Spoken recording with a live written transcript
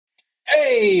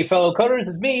Hey, fellow coders,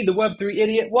 it's me, the Web3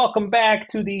 Idiot. Welcome back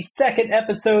to the second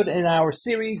episode in our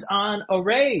series on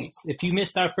arrays. If you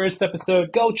missed our first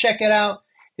episode, go check it out.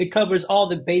 It covers all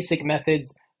the basic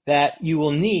methods that you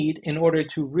will need in order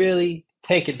to really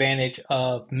take advantage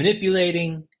of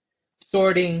manipulating,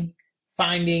 sorting,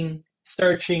 finding,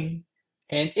 searching,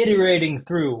 and iterating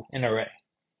through an array.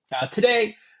 Now,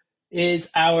 today is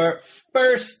our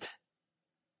first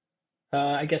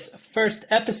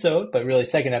episode, but really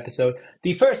second episode,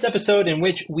 the first episode in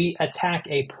which we attack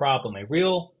a problem, a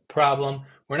real problem.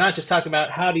 We're not just talking about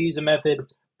how to use a method,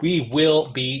 we will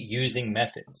be using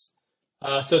methods.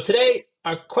 So today,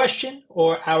 our question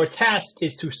or our task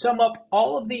is to sum up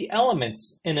all of the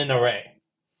elements in an array.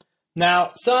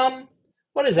 Now,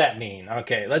 what does that mean?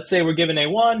 Okay, let's say we're given a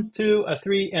 1, 2, a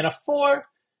 3, and a 4.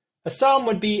 A sum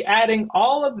would be adding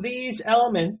all of these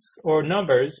elements or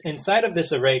numbers inside of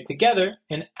this array together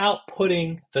and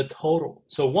outputting the total.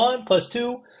 So 1 plus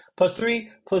 2 plus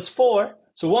 3 plus 4.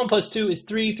 So 1 plus 2 is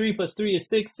 3, 3 plus 3 is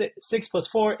 6, 6 plus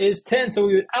 4 is 10. So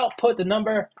we would output the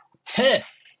number 10.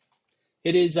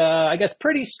 It is, I guess,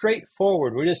 pretty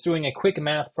straightforward. We're just doing a quick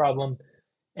math problem.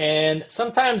 And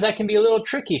sometimes that can be a little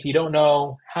tricky if you don't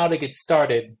know how to get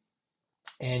started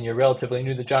and you're relatively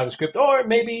new to JavaScript, or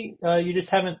maybe you just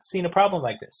haven't seen a problem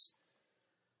like this.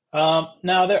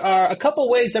 Now, there are a couple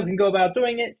ways that we can go about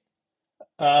doing it.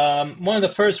 One of the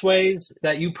first ways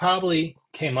that you probably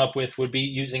came up with would be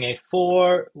using a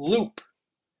for loop.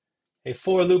 A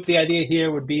for loop, the idea here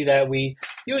would be that we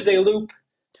use a loop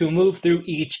to move through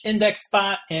each index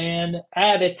spot and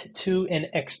add it to an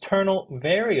external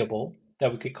variable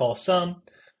that we could call sum.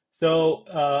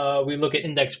 So we look at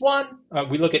index 1,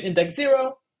 we look at index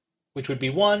 0, which would be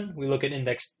 1. We look at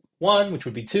index 1, which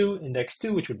would be 2, index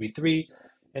 2, which would be 3,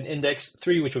 and index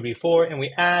 3, which would be 4. And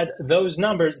we add those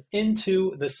numbers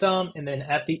into the sum. And then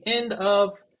at the end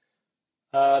of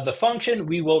the function,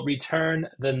 we will return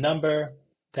the number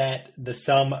that the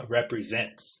sum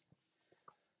represents.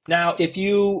 Now, if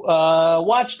you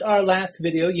watched our last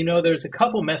video, you know there's a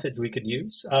couple methods we could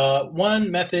use.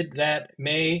 One method that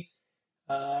may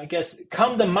I guess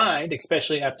come to mind,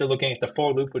 especially after looking at the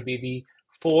for loop, would be the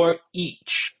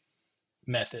forEach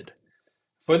method.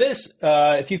 For this,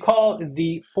 if you call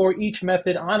the forEach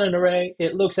method on an array,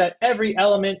 it looks at every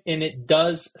element and it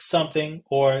does something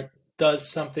or does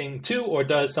something to or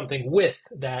does something with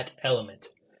that element.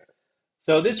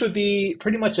 So this would be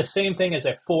pretty much the same thing as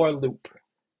a for loop.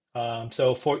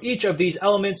 So for each of these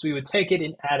elements, we would take it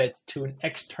and add it to an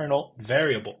external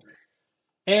variable.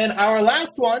 And our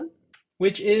last one,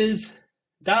 which is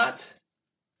dot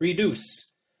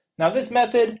reduce. Now this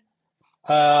method,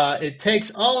 it takes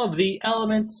all of the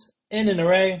elements in an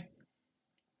array,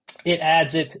 it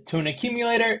adds it to an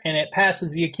accumulator, and it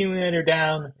passes the accumulator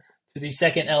down to the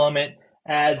second element,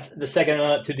 adds the second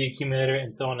element to the accumulator,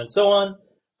 and so on and so on.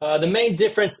 The main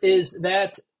difference is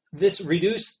that this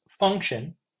reduce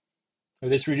function, or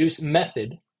this reduce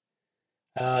method,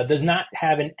 does not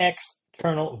have an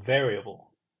external variable.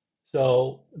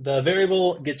 So the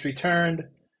variable gets returned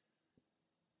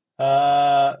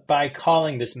by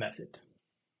calling this method.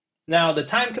 Now the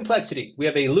time complexity, we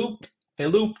have a loop,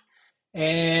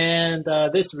 and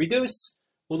this reduce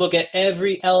will look at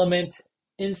every element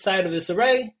inside of this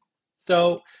array.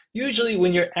 So usually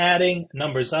when you're adding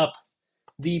numbers up,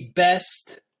 the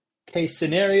best case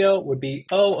scenario would be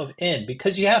O of n,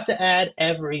 because you have to add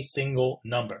every single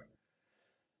number.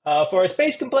 For our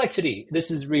space complexity, this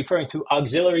is referring to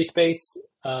auxiliary space.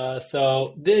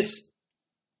 So this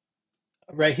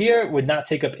right here would not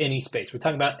take up any space. We're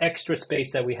talking about extra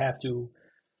space that we have to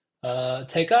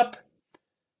take up.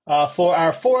 For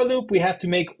our for loop, we have to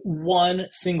make one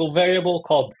single variable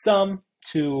called sum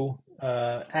to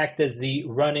act as the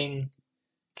running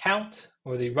count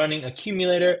or the running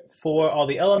accumulator for all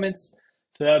the elements.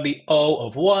 So that would be O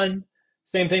of 1.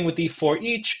 Same thing with the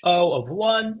forEach, O of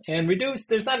 1, and reduce,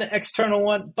 there's not an external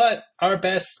one, but our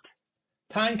best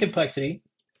time complexity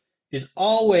is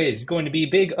always going to be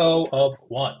big O of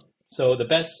 1. So the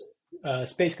best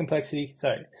space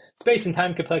and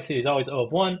time complexity is always O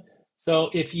of 1. So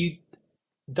if you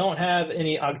don't have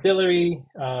any auxiliary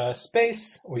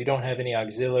space, or you don't have any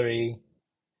auxiliary,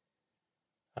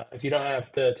 if you don't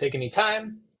have to take any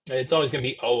time, it's always going to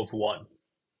be O of 1.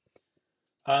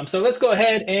 So let's go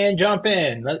ahead and jump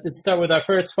in. Let's start with our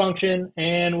first function,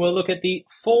 and we'll look at the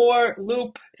for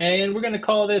loop, and we're going to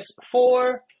call this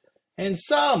for and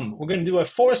sum. We're going to do a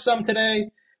for sum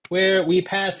today, where we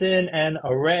pass in an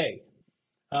array.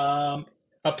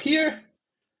 Up here,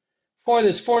 for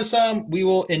this for sum, we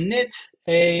will init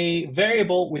a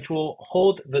variable which will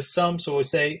hold the sum. So we'll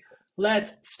say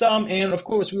let sum, and of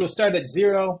course we will start at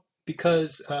 0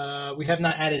 because we have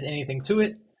not added anything to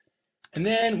it. And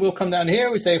then we'll come down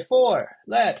here, we say for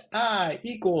let I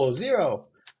equal 0.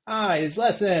 I is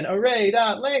less than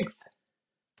array.length.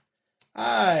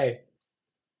 I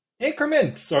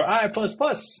increments, or I plus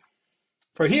plus.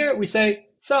 For here, we say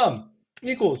sum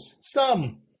equals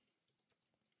sum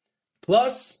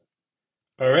plus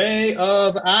array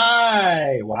of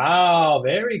I. Wow,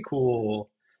 very cool.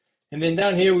 And then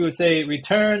down here, we would say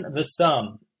return the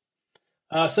sum.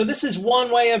 So this is one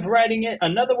way of writing it.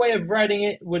 Another way of writing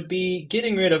it would be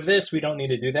getting rid of this. We don't need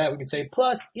to do that. We can say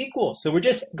plus equals. So we're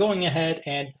just going ahead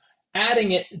and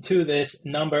adding it to this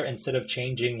number instead of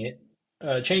changing it,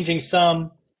 changing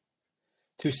sum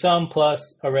to sum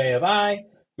plus array of I.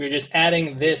 We're just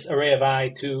adding this array of I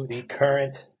to the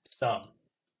current sum.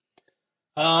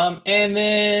 And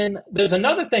then there's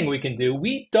another thing we can do.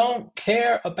 We don't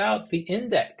care about the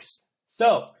index.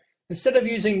 So instead of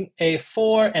using a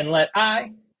for and let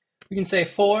I, we can say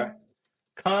for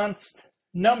const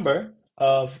number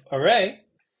of array.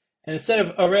 And instead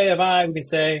of array of I, we can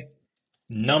say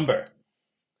number.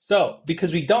 So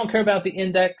because we don't care about the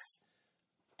index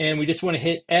and we just want to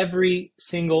hit every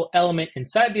single element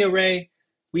inside the array,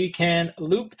 we can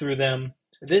loop through them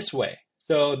this way.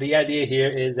 So the idea here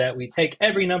is that we take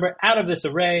every number out of this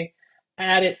array,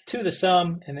 add it to the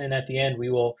sum, and then at the end we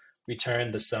will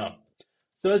return the sum.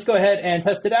 So let's go ahead and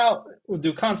test it out. We'll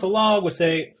do console log. We'll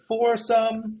say for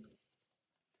sum.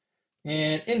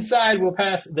 And inside we'll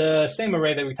pass the same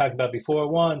array that we talked about before,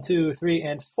 1, 2, 3,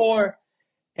 and 4.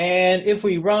 And if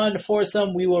we run for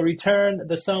sum, we will return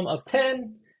the sum of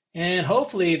 10. And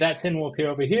hopefully that 10 will appear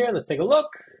over here. Let's take a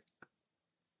look.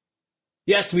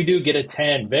 Yes, we do get a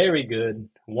 10. Very good.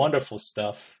 Wonderful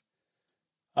stuff.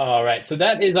 All right, so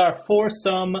that is our for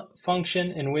sum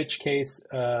function, in which case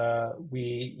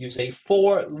we use a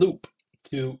for loop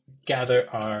to gather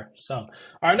our sum.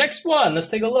 Our next one, let's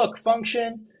take a look.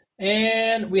 Function,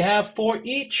 and we have for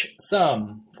each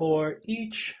sum. For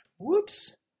each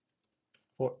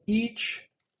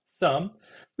sum.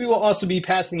 We will also be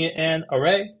passing it an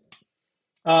array.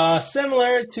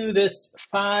 Similar to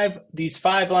these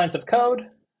 5 lines of code,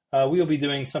 we will be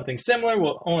doing something similar.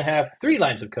 We'll only have 3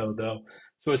 lines of code though.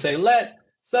 So we'll say let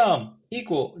sum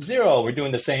equal 0. We're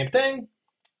doing the same thing.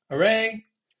 Array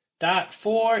dot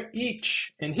for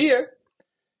each. And here,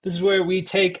 this is where we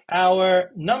take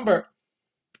our number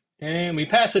and we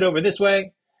pass it over this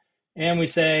way. And we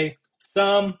say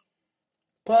sum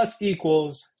plus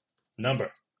equals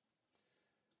number.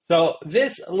 So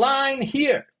this line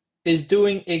here is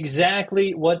doing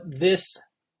exactly what these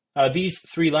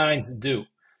 3 lines do.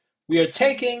 We are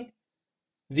taking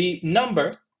the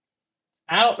number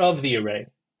out of the array,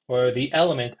 or the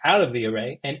element out of the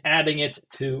array, and adding it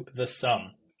to the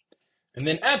sum. And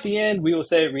then at the end, we will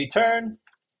say return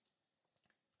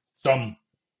sum.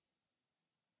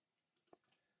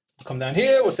 We'll come down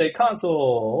here, we'll say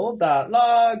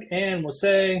console.log, and we'll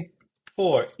say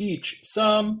for each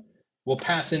sum, we'll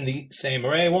pass in the same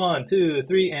array, 1, 2,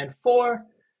 3, and 4,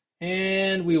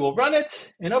 and we will run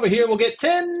it. And over here, we'll get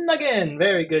 10 again.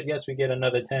 Very good. Yes, we get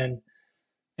another 10.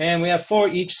 And we have for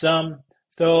each sum.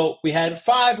 So we had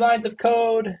 5 lines of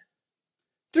code,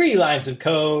 3 lines of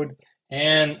code,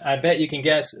 and I bet you can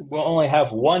guess we'll only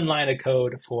have 1 line of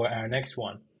code for our next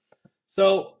one.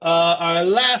 So our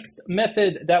last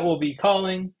method that we'll be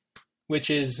calling, which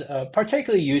is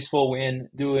particularly useful when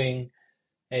doing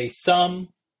a sum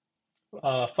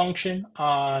function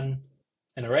on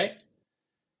an array,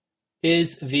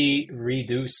 is the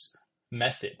reduce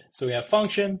method. So we have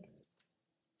function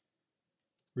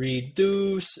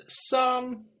reduce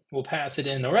sum. We'll pass it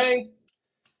in an array.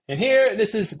 And here,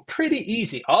 this is pretty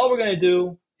easy. All we're going to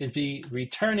do is be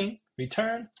return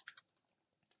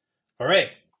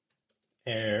array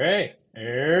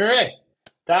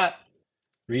dot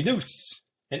reduce.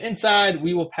 And inside,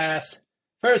 we will pass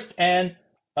first an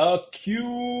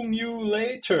accumulator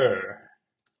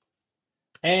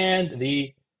and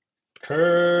the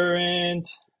current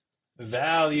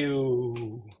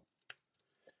value.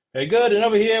 Very good. And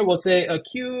over here, we'll say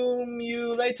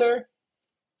accumulator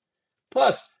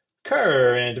plus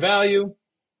current value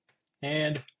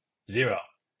and 0.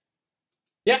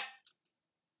 Yeah.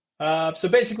 So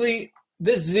basically,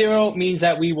 this 0 means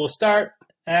that we will start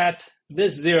at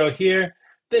this 0 here.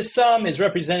 This sum is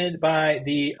represented by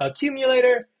the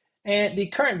accumulator, and the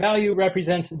current value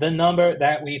represents the number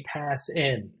that we pass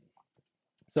in.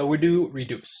 So we do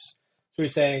reduce. So we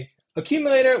say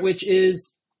accumulator, which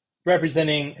is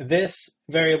representing this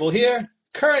variable here,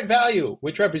 current value,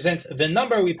 which represents the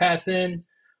number we pass in.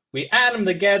 We add them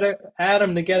together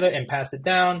and pass it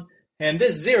down. And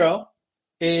this 0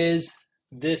 is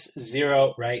this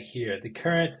 0 right here, the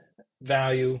current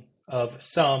value of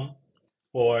sum,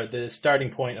 or the starting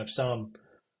point of sum,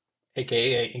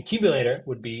 aka accumulator,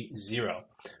 would be 0.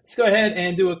 Let's go ahead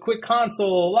and do a quick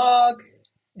console log,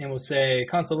 and we'll say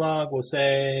console log, we'll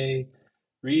say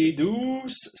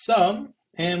reduce sum,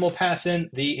 and we'll pass in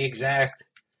the exact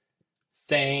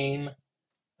same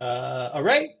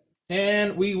array,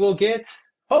 and we will get,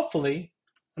 hopefully,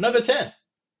 another 10.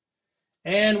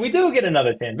 And we do get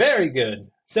another 10. Very good.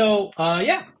 So,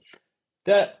 yeah,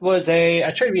 that was I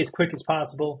tried to be as quick as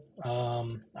possible.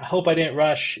 I hope I didn't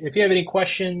rush. If you have any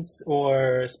questions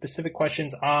or specific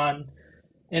questions on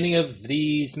any of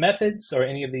these methods or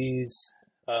any of these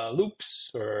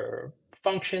loops or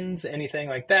functions, anything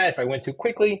like that, if I went too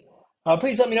quickly,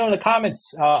 please let me know in the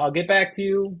comments. I'll get back to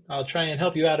you. I'll try and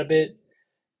help you out a bit.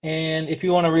 And if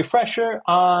you want a refresher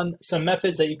on some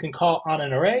methods that you can call on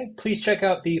an array, please check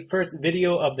out the first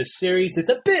video of the series. It's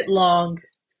a bit long.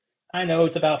 I know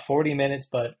it's about 40 minutes,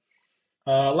 but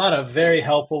a lot of very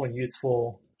helpful and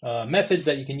useful methods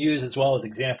that you can use, as well as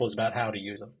examples about how to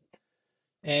use them.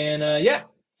 And yeah,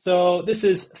 so this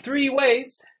is 3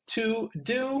 ways to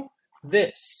do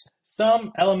this,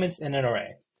 sum elements in an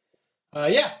array.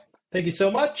 Yeah, thank you so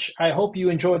much. I hope you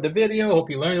enjoyed the video. I hope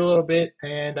you learned a little bit.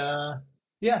 And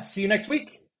yeah, see you next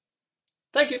week.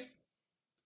 Thank you.